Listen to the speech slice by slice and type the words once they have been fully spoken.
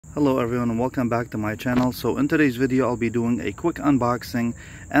Hello everyone and welcome back to my channel. So in today's video I'll be doing a quick unboxing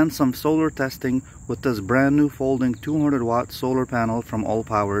and some solar testing with this brand new folding 200 watt solar panel from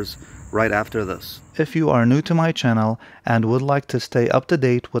allpowers right after this. If you are new to my channel and would like to stay up to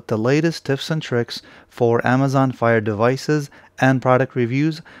date with the latest tips and tricks for Amazon Fire devices and product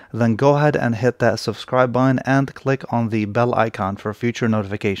reviews, then go ahead and hit that subscribe button and click on the bell icon for future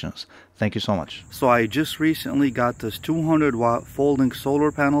notifications. Thank you so much. So I just recently got this 200 watt folding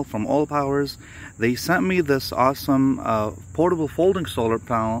solar panel from allpowers. They sent me this awesome portable folding solar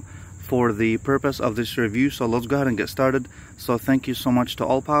panel for the purpose of this review. So let's go ahead and get started. So thank you so much to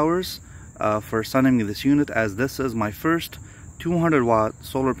allpowers for sending me this unit, as this is my first 200 watt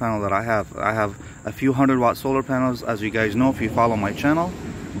solar panel that I have. I have a few 100 watt solar panels, as you guys know if you follow my channel,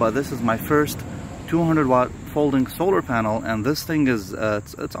 but this is my first 200 watt folding solar panel, and this thing is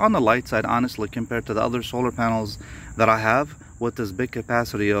it's on the light side honestly compared to the other solar panels that I have with this big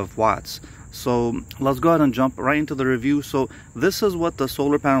capacity of watts. So let's go ahead and jump right into the review. So this is what the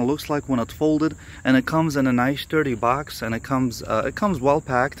solar panel looks like when it's folded, and it comes in a nice sturdy box, and it comes well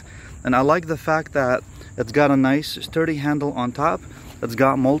packed. And I like the fact that it's got a nice sturdy handle on top. It's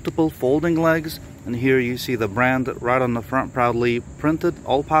got multiple folding legs, and here you see the brand right on the front, proudly printed,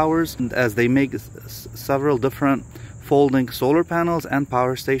 allpowers, as they make several different folding solar panels and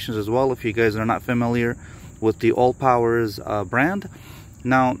power stations as well, if you guys are not familiar with the allpowers brand.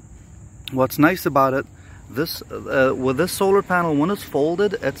 Now what's nice about it, this with this solar panel, when it's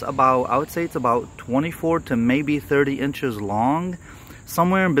folded, it's about, I would say it's about 24 to maybe 30 inches long,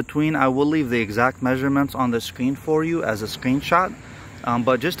 somewhere in between. I will leave the exact measurements on the screen for you as a screenshot,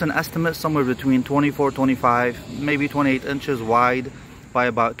 but just an estimate, somewhere between 24, 25, maybe 28 inches wide by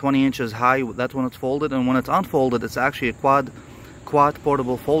about 20 inches high. That's when it's folded. And when it's unfolded, it's actually a quad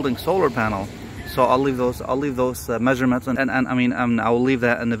portable folding solar panel. So I'll leave those measurements, and I will leave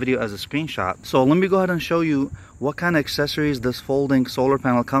that in the video as a screenshot. So let me go ahead and show you what kind of accessories this folding solar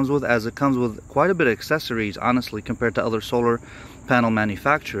panel comes with, as it comes with quite a bit of accessories honestly compared to other solar panel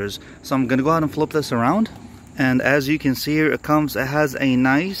manufacturers. So I'm gonna go ahead and flip this around, and as you can see here, it has a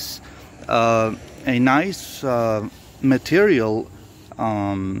nice material,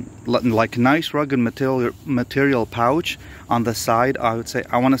 like nice rugged material pouch on the side. I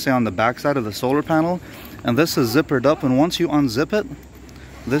want to say on the back side of the solar panel, and this is zippered up, and once you unzip it,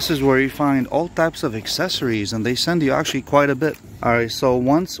 this is where you find all types of accessories, and they send you actually quite a bit. All right, so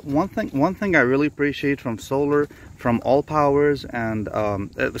one thing I really appreciate from allpowers, and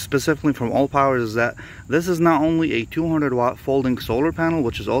specifically from allpowers, is that this is not only a 200 watt folding solar panel,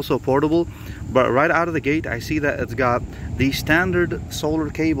 which is also portable, but right out of the gate I see that it's got the standard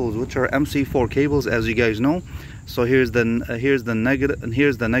solar cables, which are MC4 cables, as you guys know. So here's the negative, and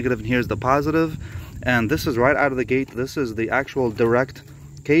here's the negative, and here's the positive, and this is right out of the gate. This is the actual direct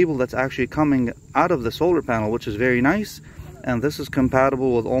cable that's actually coming out of the solar panel, which is very nice. And this is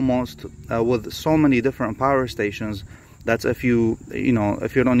compatible with with so many different power stations. That's if you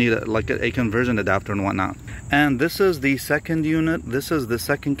don't need a conversion adapter and whatnot. And this is the second unit. This is the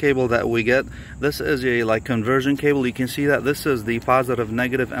second cable that we get. This is a conversion cable. You can see that this is the positive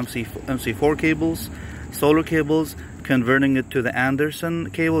negative MC4 cables, solar cables, converting it to the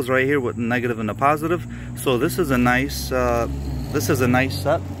Anderson cables right here with the negative and the positive. So this is a nice set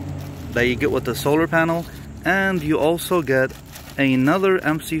that you get with the solar panel. And you also get another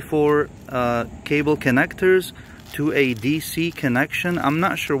MC4 cable connectors to a DC connection. I'm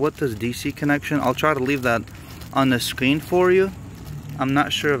not sure what this DC connection, I'll try to leave that on the screen for you. I'm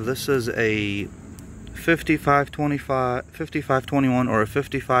not sure if this is a 5521 or a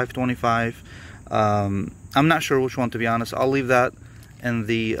 5525. I'm not sure which one, to be honest. I'll leave that in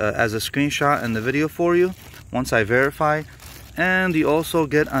the as a screenshot in the video for you once I verify. And you also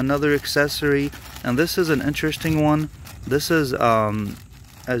get another accessory, and this is an interesting one. This is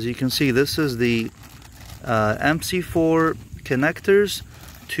as you can see, this is the MC4 connectors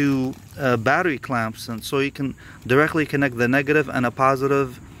to battery clamps, and so you can directly connect the negative and a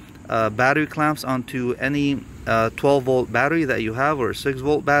positive battery clamps onto any 12 volt battery that you have, or a 6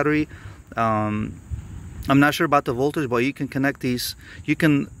 volt battery. I'm not sure about the voltage, but you can connect these. You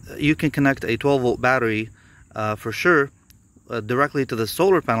can connect a 12 volt battery for sure directly to the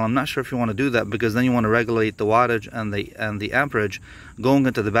solar panel. I'm not sure if you want to do that, because then you want to regulate the wattage and the amperage going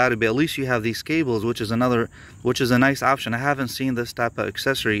into the battery. But at least you have these cables, which is a nice option. I haven't seen this type of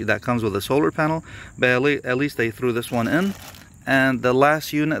accessory that comes with a solar panel, but at least they threw this one in. And the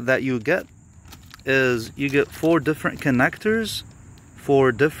last unit that you get is you get 4 different connectors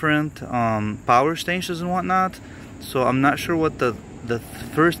for different power stations and whatnot. So I'm not sure what the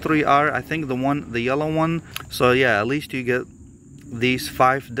first 3 are. I think the yellow one. So yeah, at least you get these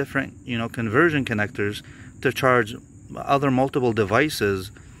 5 different, conversion connectors to charge other multiple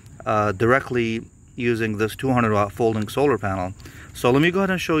devices directly using this 200 watt folding solar panel. So let me go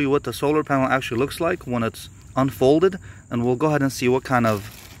ahead and show you what the solar panel actually looks like when it's unfolded, and we'll go ahead and see what kind of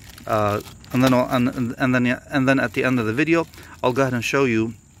and then at the end of the video I'll go ahead and show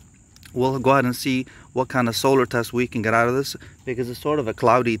you, we'll go ahead and see what kind of solar test we can get out of this, because it's sort of a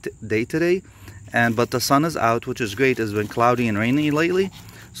cloudy day today, but the sun is out, which is great. It's been cloudy and rainy lately.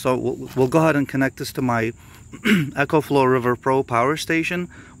 So we'll go ahead and connect this to my EcoFlow River Pro power station,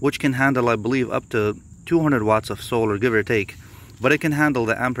 which can handle, I believe, up to 200 watts of solar, give or take, but it can handle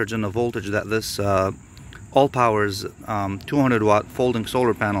the amperage and the voltage that this allpowers 200 watt folding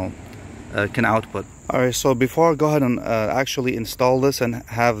solar panel can output. Alright, so before I go ahead and actually install this and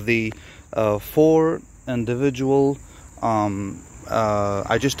have the 4 individual,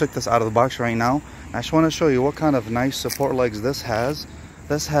 I just took this out of the box right now. I just want to show you what kind of nice support legs this has.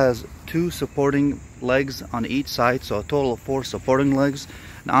 This has 2 supporting legs on each side, so a total of 4 supporting legs.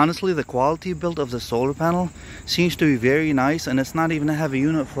 And honestly, the quality build of the solar panel seems to be very nice, and it's not even a heavy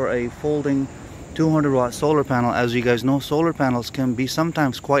unit for a folding 200 watt solar panel. As you guys know, solar panels can be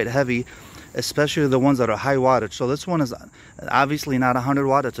sometimes quite heavy, especially the ones that are high wattage. So this one is obviously not 100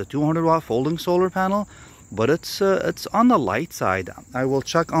 watt, it's a 200 watt folding solar panel, but it's on the light side. I will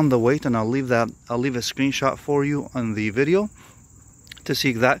check on the weight, and I'll leave a screenshot for you on the video to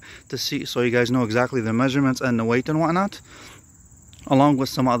see so you guys know exactly the measurements and the weight and whatnot, along with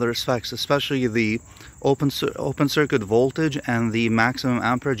some other specs, especially the open circuit voltage and the maximum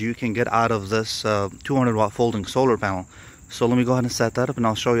amperage you can get out of this 200 watt folding solar panel. So let me go ahead and set that up, and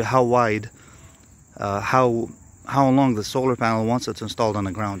I'll show you how wide, how long the solar panel once it's installed on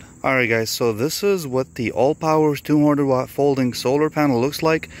the ground. Alright guys, so this is what the allpowers 200 watt folding solar panel looks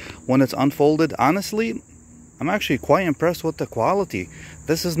like when it's unfolded. Honestly, I'm actually quite impressed with the quality.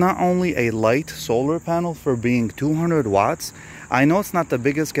 This is not only a light solar panel for being 200 watts. I know it's not the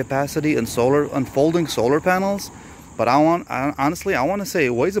biggest capacity in folding solar panels, but honestly, I want to say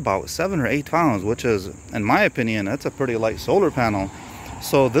it weighs about 7 or 8 pounds, which is, in my opinion, that's a pretty light solar panel.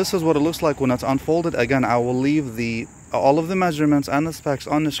 So this is what it looks like when it's unfolded. Again, I will leave all of the measurements and the specs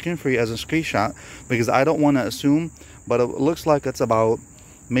on the screen for you as a screenshot, because I don't want to assume, but it looks like it's about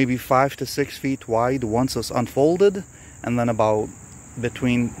maybe 5 to 6 feet wide once it's unfolded, and then about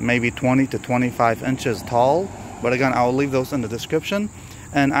between maybe 20 to 25 inches tall. But again, I'll leave those in the description.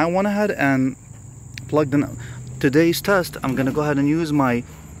 And I went ahead and plugged in today's test. I'm gonna go ahead and use my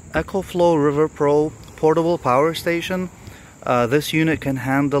EcoFlow River Pro portable power station. This unit can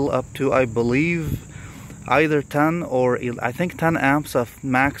handle up to, I believe, either 10 or I think 10 amps of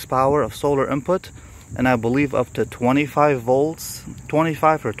max power of solar input, and I believe up to 25 volts,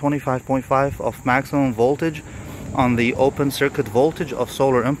 25 or 25.5 of maximum voltage on the open circuit voltage of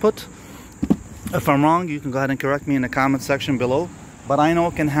solar input. If I'm wrong, you can go ahead and correct me in the comment section below, but I know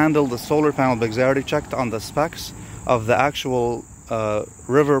it can handle the solar panel because I already checked on the specs of the actual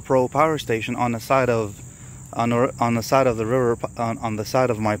River Pro power station on the side of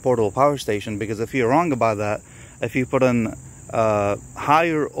my portable power station. Because if you're wrong about that, if you put in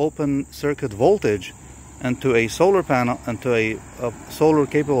higher open circuit voltage into a solar panel, into a solar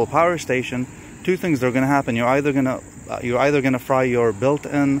capable power station, 2 things are going to happen. You're either going to fry your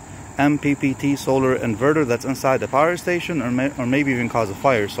built-in MPPT solar inverter that's inside the power station, or maybe even cause a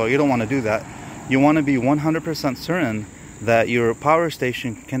fire. So you don't want to do that. You want to be 100% certain that your power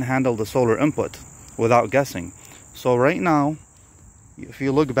station can handle the solar input without guessing. So right now, if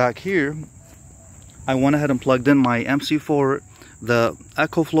you look back here, I went ahead and plugged in my MC4. The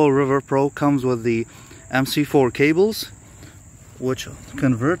EcoFlow River Pro comes with the MC4 cables, which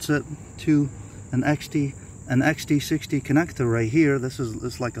converts it to an XT60 connector right here. This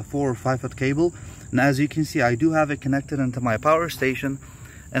is like a 4 or 5 foot cable, and as you can see, I do have it connected into my power station.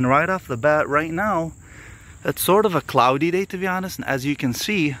 And right off the bat, right now, it's sort of a cloudy day, to be honest, and as you can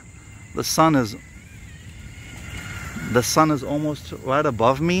see, the sun is almost right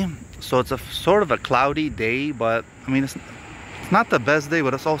above me, so it's a sort of a cloudy day. But I mean, it's not the best day,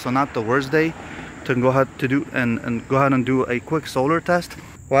 but it's also not the worst day to go ahead and do a quick solar test.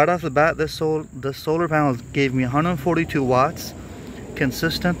 Right off the bat, this solar panel gave me 142 watts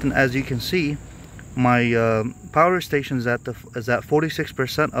consistent, and as you can see, my power station is at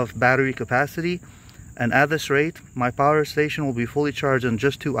 46% of battery capacity, and at this rate, my power station will be fully charged in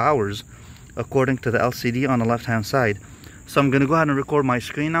just 2 hours, according to the LCD on the left hand side. So I'm going to go ahead and record my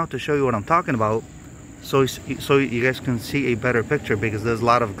screen now to show you what I'm talking about, so you guys can see a better picture, because there's a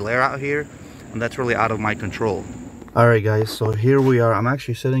lot of glare out here, and that's really out of my control. Alright guys, so here we are. I'm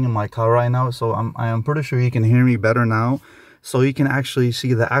actually sitting in my car right now, so I am pretty sure you can hear me better now. so you can actually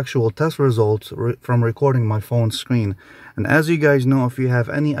see the actual test results from recording my phone screen. And as you guys know, if you have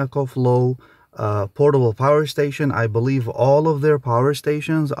any EcoFlow portable power station, I believe all of their power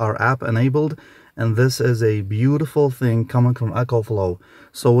stations are app enabled, and this is a beautiful thing coming from EcoFlow.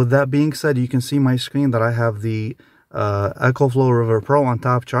 So with that being said, you can see my screen that I have the EcoFlow River Pro on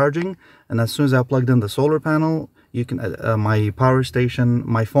top charging, and as soon as I plugged in the solar panel, you can my power station,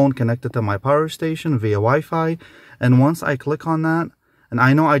 my phone connected to my power station via Wi-Fi. And once I click on that, and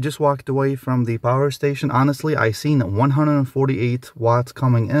I know I just walked away from the power station, honestly I seen 148 watts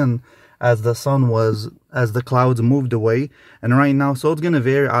coming in as the clouds moved away. And right now, so it's going to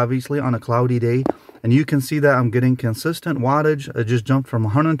vary obviously on a cloudy day, and you can see that I'm getting consistent wattage. It just jumped from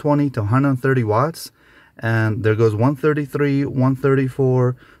 120 to 130 watts, and there goes 133,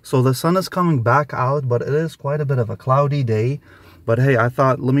 134. So the sun is coming back out, but it is quite a bit of a cloudy day. But hey, I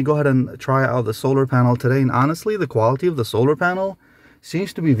thought, let me go ahead and try out the solar panel today. And honestly, the quality of the solar panel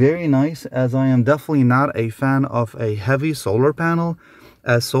seems to be very nice, as I am definitely not a fan of a heavy solar panel,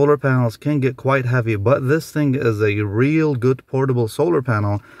 as solar panels can get quite heavy. But this thing is a real good portable solar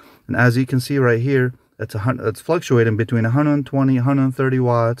panel. And as you can see right here, it's fluctuating between 120, 130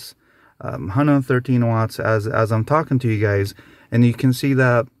 watts, 113 watts as I'm talking to you guys. And you can see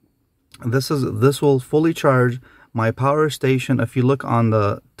that this will fully charge my power station, if you look on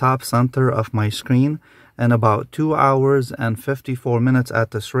the top center of my screen, in about 2 hours and 54 minutes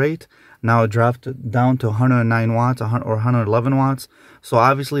at this rate. Now it dropped down to 109 watts or 111 watts. So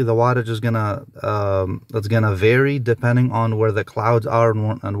obviously the wattage is gonna vary depending on where the clouds are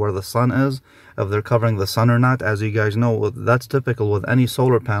and where the sun is, if they're covering the sun or not. As you guys know, that's typical with any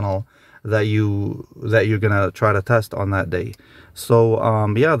solar panel that you're gonna try to test on that day. So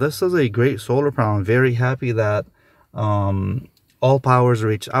yeah, this is a great solar panel. I'm very happy that allpowers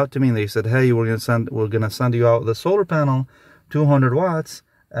reached out to me and they said, hey, we're gonna send you out the solar panel, 200 watts,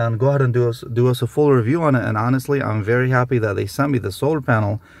 and go ahead and do us a full review on it. And honestly, I'm very happy that they sent me the solar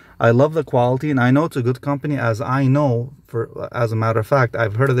panel. I love the quality, and I know it's a good company, as a matter of fact,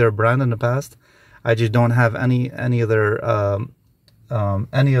 I've heard of their brand in the past. I just don't have any of their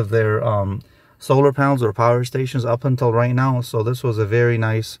solar panels or power stations up until right now. So this was a very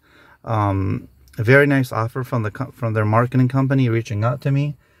nice offer from their marketing company, reaching out to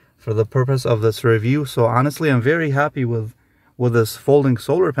me for the purpose of this review. So honestly, I'm very happy with this folding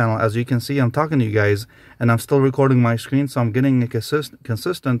solar panel. As you can see, I'm talking to you guys and I'm still recording my screen, so I'm getting a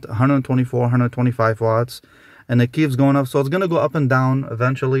consistent 124, 125 watts, and it keeps going up. So it's going to go up and down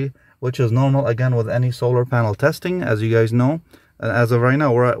eventually, which is normal again with any solar panel testing, as you guys know. As of right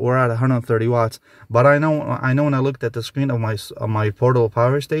now, we're at 130 watts. But I know when I looked at the screen of my portable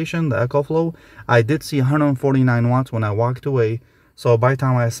power station, the EcoFlow, I did see 149 watts when I walked away. So by the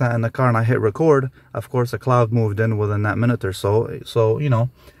time I sat in the car and I hit record, of course, a cloud moved in within that minute or so. So, you know,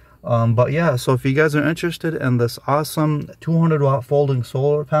 but yeah, so if you guys are interested in this awesome 200 watt folding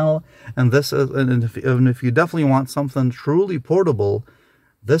solar panel, and if you definitely want something truly portable,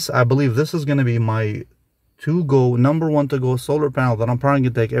 I believe this is going to be my number one to go solar panel that I'm probably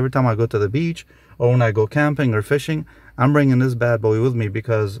going to take every time I go to the beach or when I go camping or fishing. I'm bringing this bad boy with me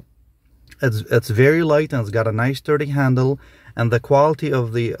because it's very light and it's got a nice sturdy handle, and the quality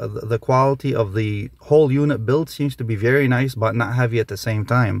of the whole unit build seems to be very nice but not heavy at the same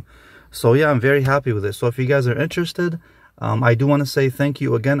time. So yeah, I'm very happy with it. So if you guys are interested, I do want to say thank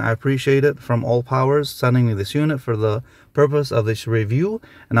you again. I appreciate it from allpowers sending me this unit for the purpose of this review,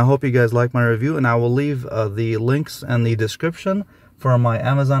 and I hope you guys like my review. And I will leave the links in the description for my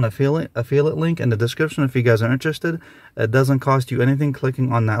Amazon affiliate link in the description if you guys are interested. It doesn't cost you anything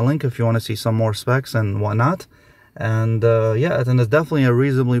clicking on that link if you want to see some more specs and whatnot. And yeah, and it's definitely a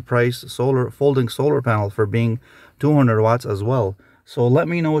reasonably priced folding solar panel for being 200 watts as well. So let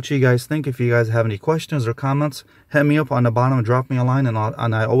me know what you guys think. If you guys have any questions or comments, hit me up on the bottom, drop me a line, and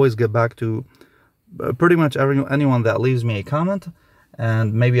I always get back to pretty much anyone that leaves me a comment.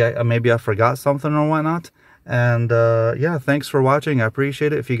 And maybe I forgot something or whatnot. And yeah, thanks for watching. I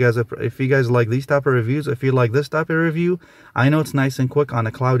appreciate it. If you guys like these type of reviews, if you like this type of review, I know it's nice and quick on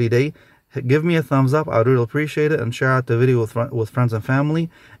a cloudy day, give me a thumbs up. I'd really appreciate it, and share out the video with friends and family.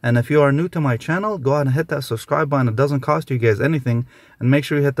 And if you are new to my channel, go ahead and hit that subscribe button. It doesn't cost you guys anything, and make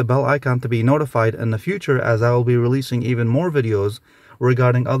sure you hit the bell icon to be notified in the future, as I will be releasing even more videos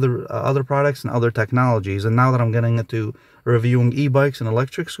regarding other products and other technologies. And now that I'm getting into reviewing e-bikes and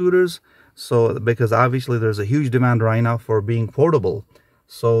electric scooters, so because obviously there's a huge demand right now for being portable.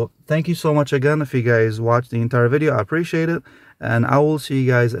 So thank you so much again. If you guys watched the entire video, I appreciate it, and I will see you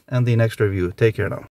guys in the next review. Take care now.